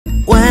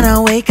When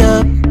I wake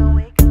up,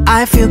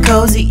 I feel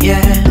cozy,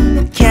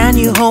 yeah. Can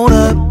you hold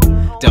up?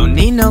 Don't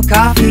need no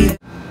coffee.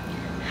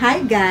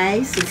 Hi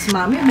guys, it's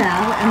Mommy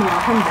Mel and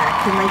welcome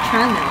back to my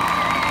channel.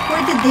 For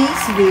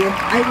today's video,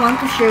 I want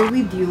to share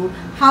with you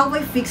how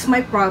I fix my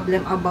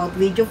problem about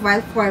video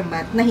file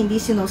format na hindi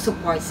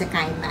sinusupport sa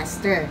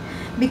Kinemaster.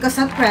 Because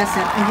at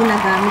present, ang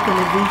ginagamit ko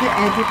na video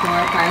editor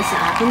para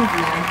sa aking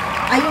vlog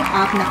ay yung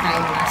app na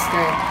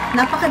Kinemaster.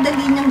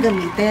 Napakadali niyang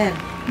gamitin.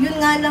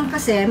 Yun nga lang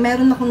kasi,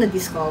 meron akong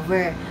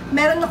na-discover.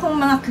 Meron akong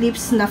mga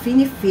clips na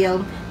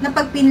fini-film na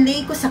pag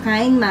pinlay ko sa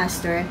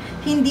Kinemaster,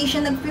 hindi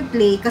siya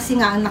nag-play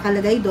kasi nga ang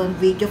nakalagay doon,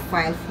 video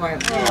file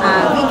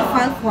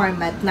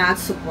format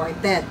not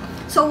supported.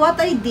 So what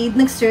I did,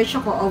 nag-search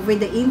ako over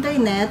the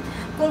internet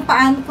kung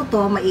paano ko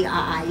to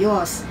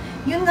maiaayos.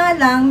 Yun nga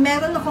lang,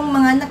 meron akong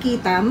mga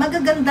nakita,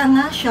 magaganda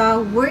nga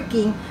siya,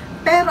 working,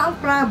 pero ang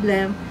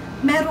problem,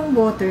 merong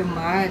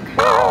watermark.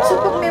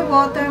 So, pag may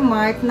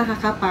watermark,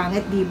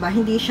 nakakapangit, diba?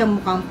 Hindi siya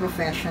mukhang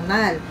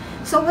professional.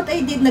 So, what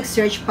I did,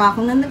 nag-search pa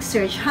ako na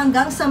nag-search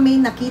hanggang sa may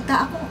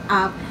nakita akong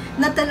app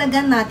na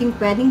talaga natin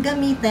pwedeng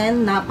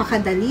gamitin,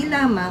 napakadali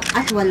lamang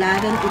at wala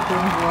rin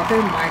itong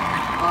watermark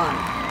at all.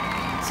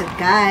 So,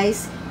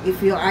 guys,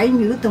 if you are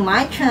new to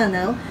my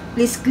channel,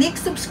 please click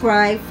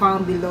subscribe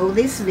found below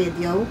this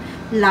video,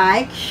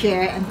 like,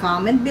 share, and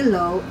comment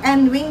below,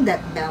 and ring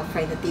that bell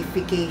for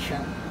notification.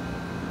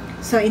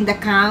 So, in the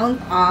count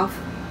of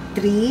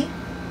 3,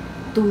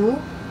 2,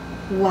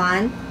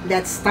 1,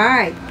 let's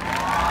start!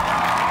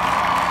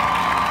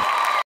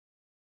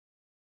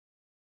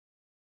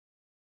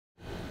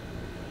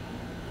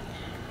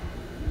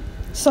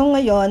 So,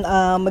 ngayon,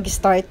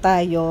 mag-start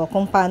tayo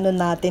kung paano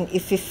natin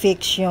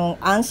i-fix yung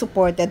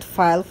unsupported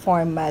file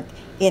format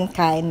in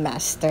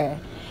Kinemaster.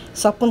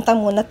 So, punta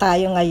muna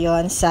tayo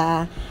ngayon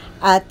sa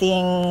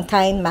ating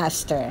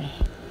Kinemaster.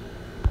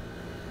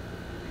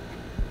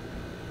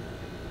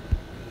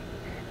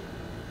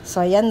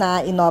 So, yan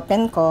na,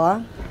 inopen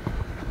ko.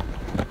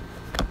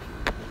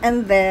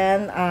 And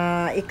then,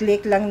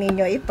 i-click lang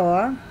ninyo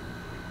ito.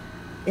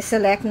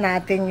 I-select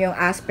natin yung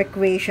aspect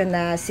ratio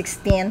na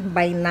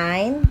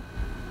 16:9.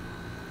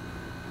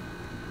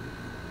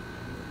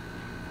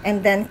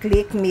 And then,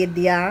 click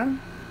media.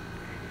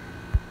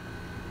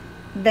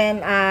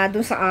 Then,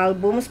 dun sa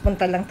albums,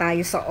 punta lang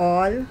tayo sa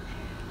all.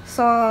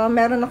 So,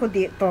 meron ako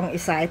ditong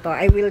isa ito.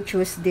 I will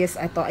choose this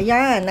ito.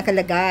 Ayan,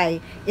 nakalagay.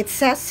 It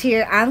says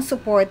here,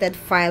 unsupported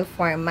file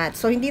format.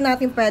 So, hindi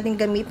natin pwedeng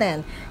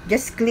gamitin.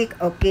 Just click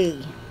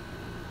OK.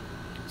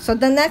 So,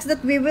 the next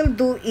that we will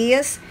do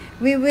is,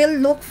 we will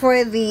look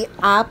for the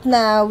app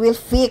na will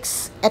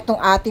fix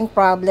itong ating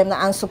problem na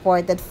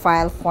unsupported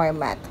file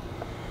format.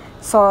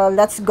 So,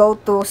 let's go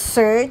to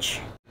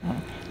search.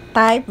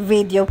 Type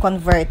video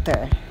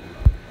converter.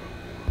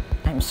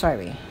 I'm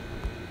sorry.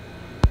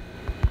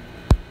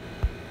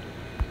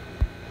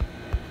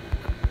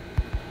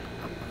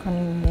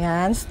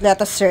 Yan.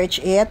 Let us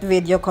search it.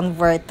 Video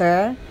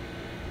converter.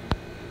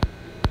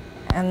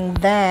 And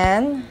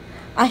then,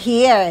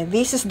 here.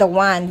 This is the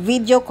one.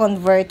 Video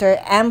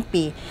converter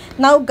MP.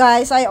 Now,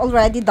 guys, I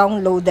already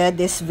downloaded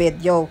this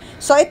video.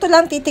 So, ito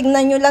lang.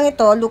 Titignan nyo lang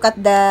ito. Look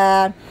at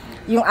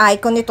yung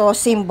icon nito,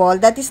 symbol.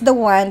 That is the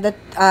one that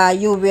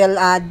you will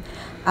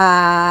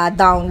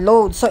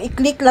download. So,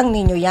 i-click lang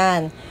ninyo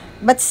yan.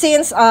 But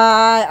since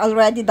I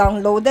already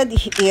downloaded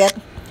it,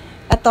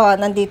 ito,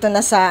 nandito na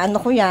sa, ano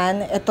ko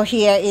yan, ito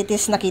here, it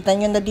is, nakita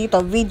nyo na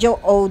dito,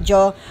 video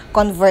audio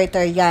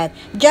converter yan.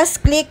 Just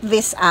click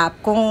this app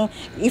kung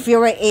if you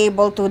were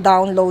able to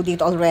download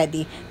it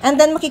already. And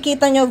then,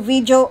 makikita nyo,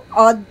 video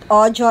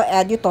audio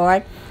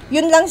editor.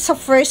 Yun lang sa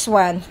first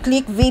one,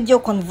 click video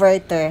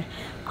converter.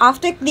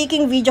 After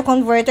clicking video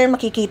converter,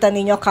 makikita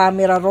ninyo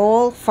camera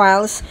roll,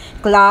 files,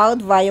 cloud,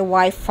 via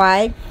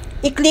Wi-Fi.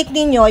 I-click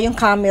ninyo yung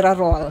camera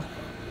roll.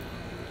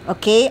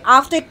 Okay,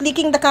 after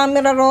clicking the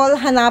camera roll,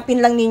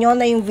 hanapin lang ninyo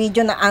na yung video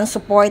na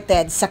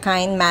unsupported sa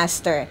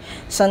Kinemaster.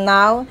 So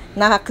now,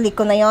 nakaklik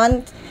ko na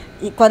yon,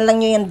 ikon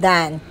lang nyo yung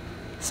done.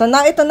 So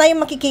now, ito na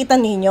yung makikita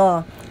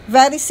ninyo.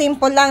 Very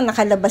simple lang,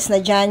 nakalabas na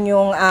dyan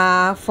yung,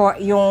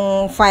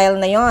 yung file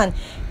na yon.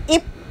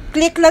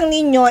 I-click lang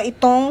ninyo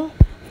itong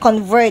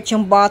convert,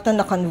 yung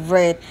button na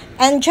convert.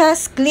 And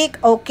just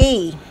click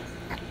OK.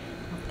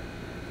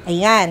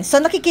 Ayan. So,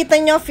 nakikita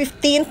nyo,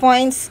 15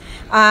 points,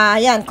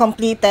 ayan,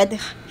 completed.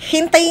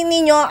 Hintayin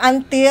ninyo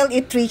until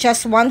it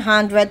reaches 100%.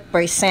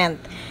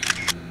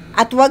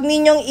 At wag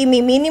ninyong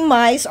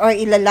i-minimize or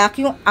ilalock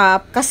yung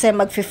app kasi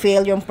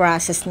mag-fail yung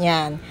process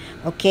niyan.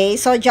 Okay?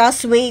 So,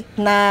 just wait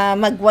na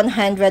mag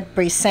 100%.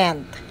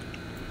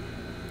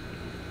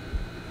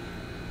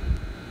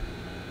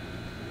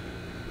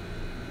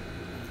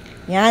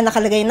 Yan,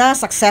 nakalagay na,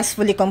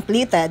 successfully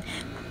completed.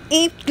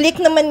 I-click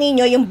naman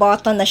ninyo yung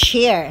button na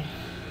share.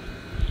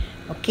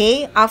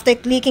 Okay? After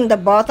clicking the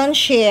button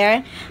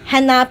share,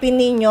 hanapin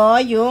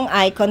ninyo yung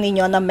icon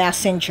ninyo na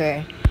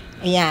messenger.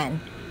 Ayan.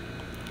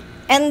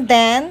 And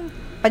then,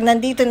 pag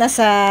nandito na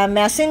sa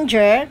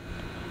messenger,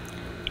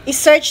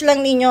 I-search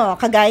lang ninyo,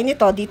 kagaya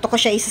nito, dito ko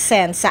siya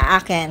i-send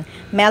sa akin,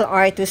 Mel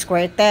R2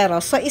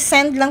 Squartero. So,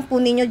 i-send lang po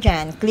ninyo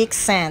dyan, click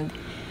send.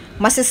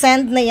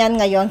 Masisend na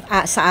yan ngayon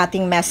sa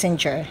ating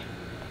messenger.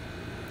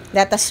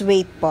 Let us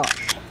wait po.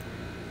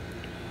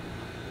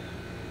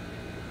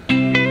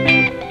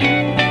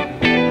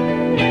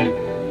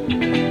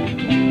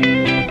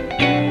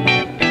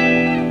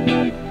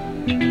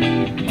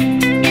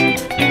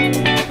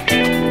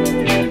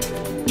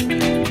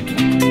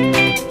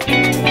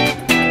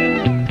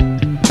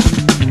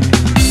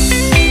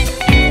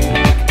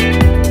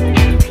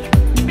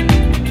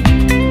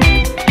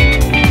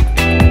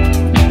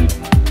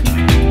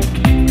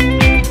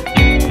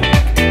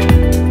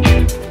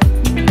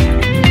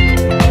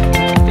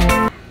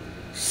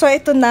 So,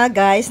 ito na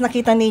guys,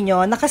 nakita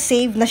ninyo,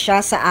 nakasave na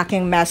siya sa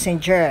aking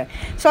messenger.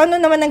 So, ano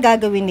naman ang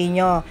gagawin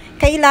ninyo?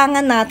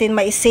 Kailangan natin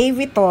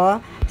ma-save ito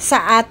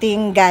sa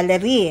ating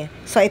gallery.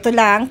 So, ito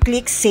lang,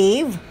 click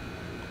save.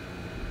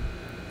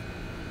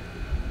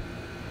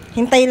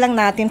 Hintay lang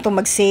natin ito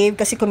mag-save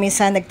kasi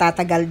kuminsan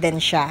nagtatagal din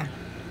siya.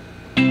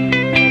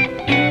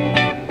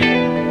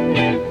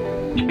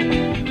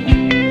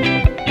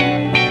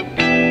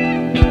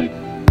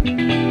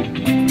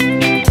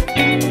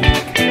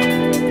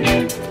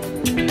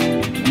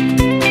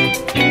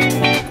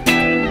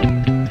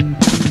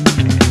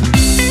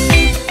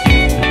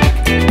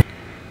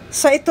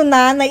 So, ito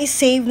na,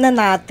 na-save na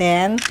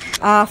natin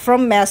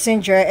from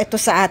Messenger,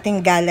 ito sa ating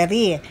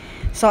gallery.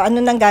 So,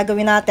 ano nang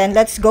gagawin natin?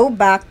 Let's go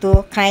back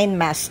to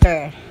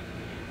Kinemaster.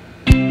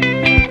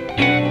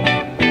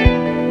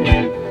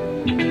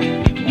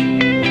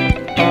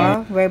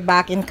 Ito, we're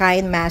back in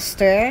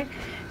Kinemaster.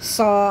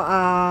 So,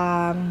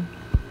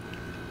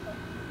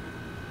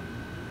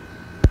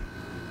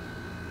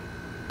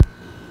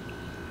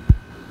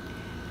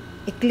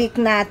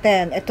 i-click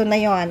natin. Ito na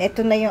yon.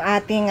 Ito na yung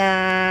ating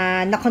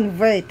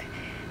na-convert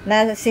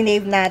na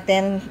sinave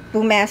natin to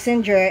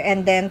Messenger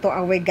and then to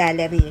our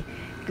gallery.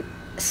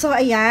 So,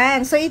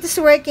 ayan. So, it is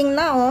working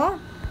na,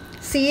 oh.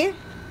 See?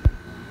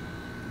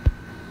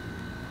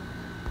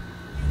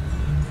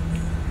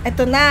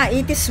 Ito na.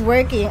 It is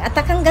working. At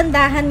ang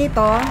gandahan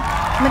nito,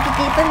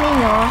 makikita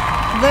ninyo,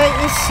 there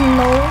is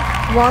no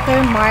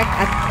watermark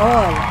at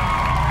all.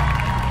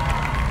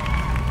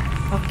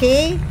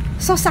 Okay?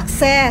 So,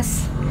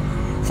 success.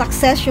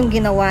 Success yung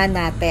ginawa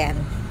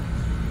natin.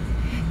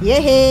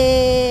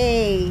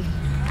 Yay!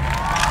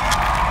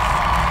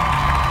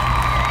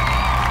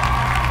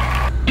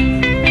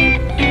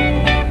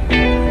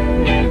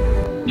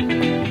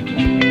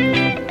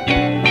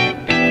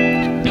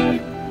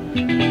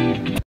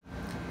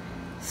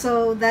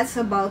 So,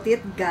 that's about it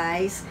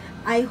guys.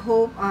 I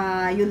hope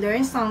you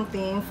learned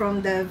something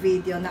from the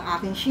video na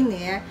aking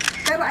shinare.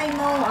 Pero I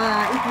know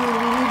it will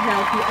really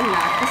help you a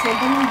lot kasi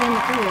ganun din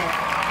ito eh.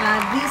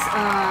 This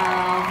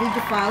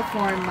video file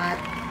format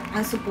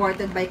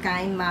unsupported by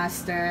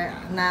Kinemaster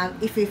na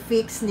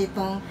if-fix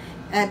nitong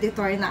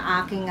editor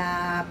na aking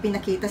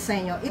pinakita sa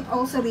inyo, it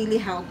also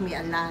really helped me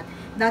a lot.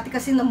 Dati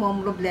kasi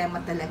namomroblema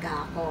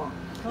talaga ako.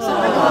 So,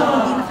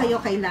 hindi na kayo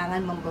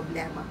kailangan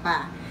mamroblema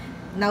pa.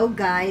 Now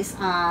guys,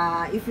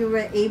 if you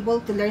were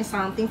able to learn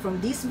something from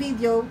this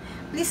video,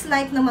 please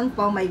like naman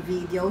po my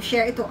video,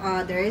 share it to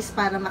others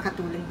para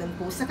makatulong din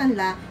po sa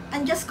kanila,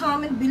 and just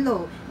comment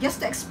below just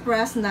to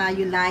express na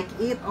you like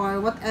it or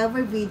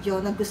whatever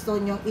video na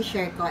gusto nyong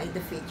i-share ko in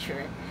the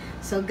future.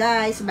 So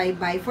guys,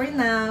 bye-bye for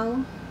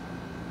now!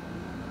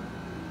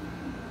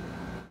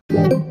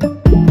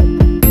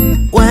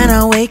 When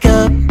I wake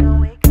up,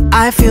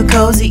 I feel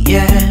cozy,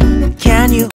 yeah. Can you